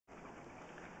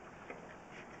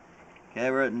Okay,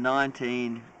 we're at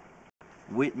 19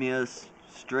 Whitmuir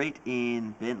Street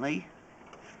in Bentleigh.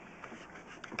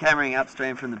 Cameraing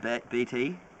upstream from the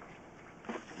BT.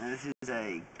 Now this is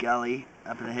a gully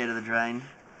up at the head of the drain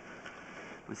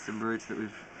with some roots that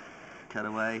we've cut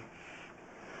away.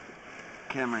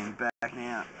 Cameraing back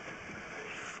now.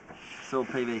 It's all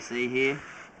PVC here.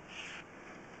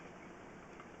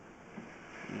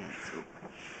 Yeah, it's all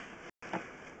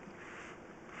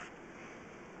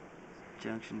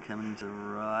junction coming to the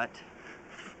right.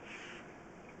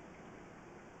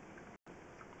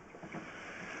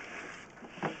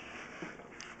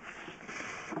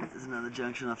 There's another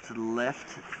junction off to the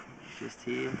left, just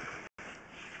here.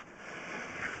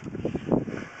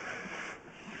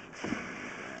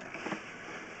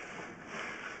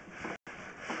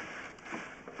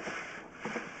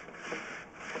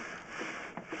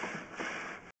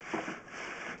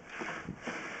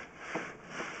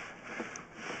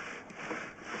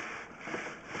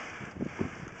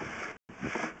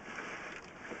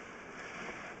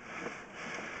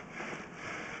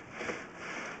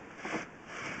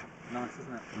 Nice,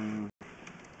 isn't it?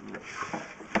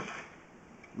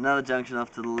 Another junction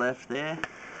off to the left there.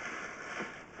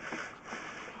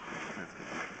 That's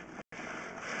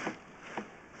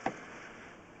good.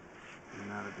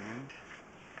 Another bend.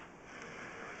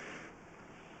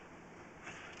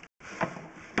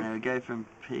 Now we go from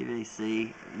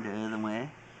PVC into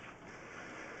earthenware.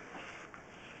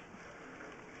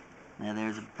 Now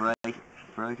there's a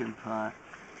broken part.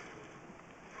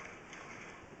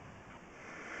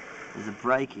 There's a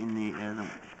break in the earthenware.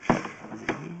 Is it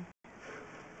here?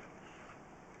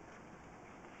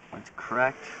 Oh, it's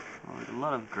cracked. Oh, there's a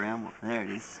lot of ground. There it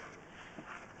is.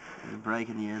 There's a break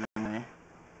in the earthenware.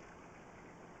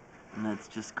 And that's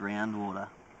just groundwater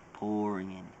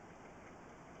pouring in.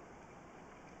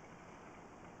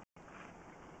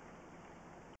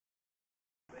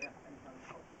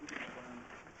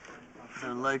 So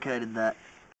I located that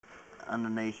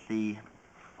underneath the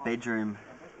bedroom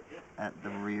at the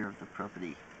rear of the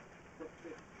property.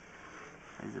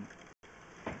 There's a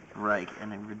break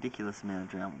and a ridiculous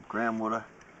amount of groundwater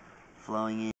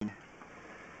flowing in.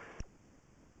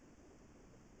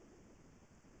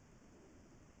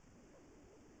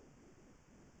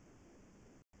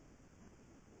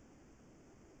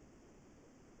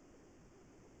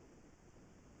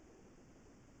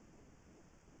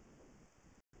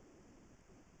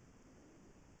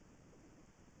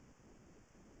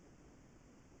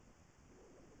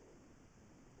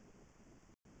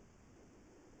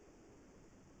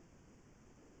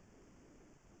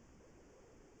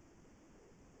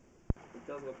 It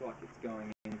does look like it's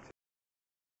going into...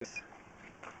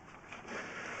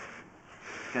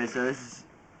 Okay, so this is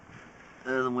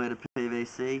earthenware to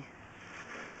PVC.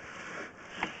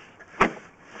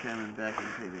 Coming back in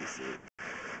PVC.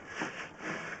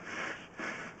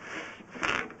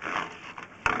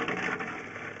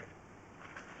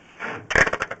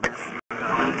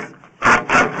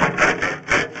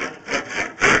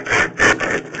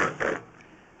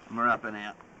 And we're up and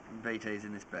out. BT's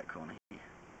in this back corner here.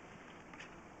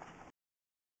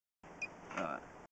 Alright.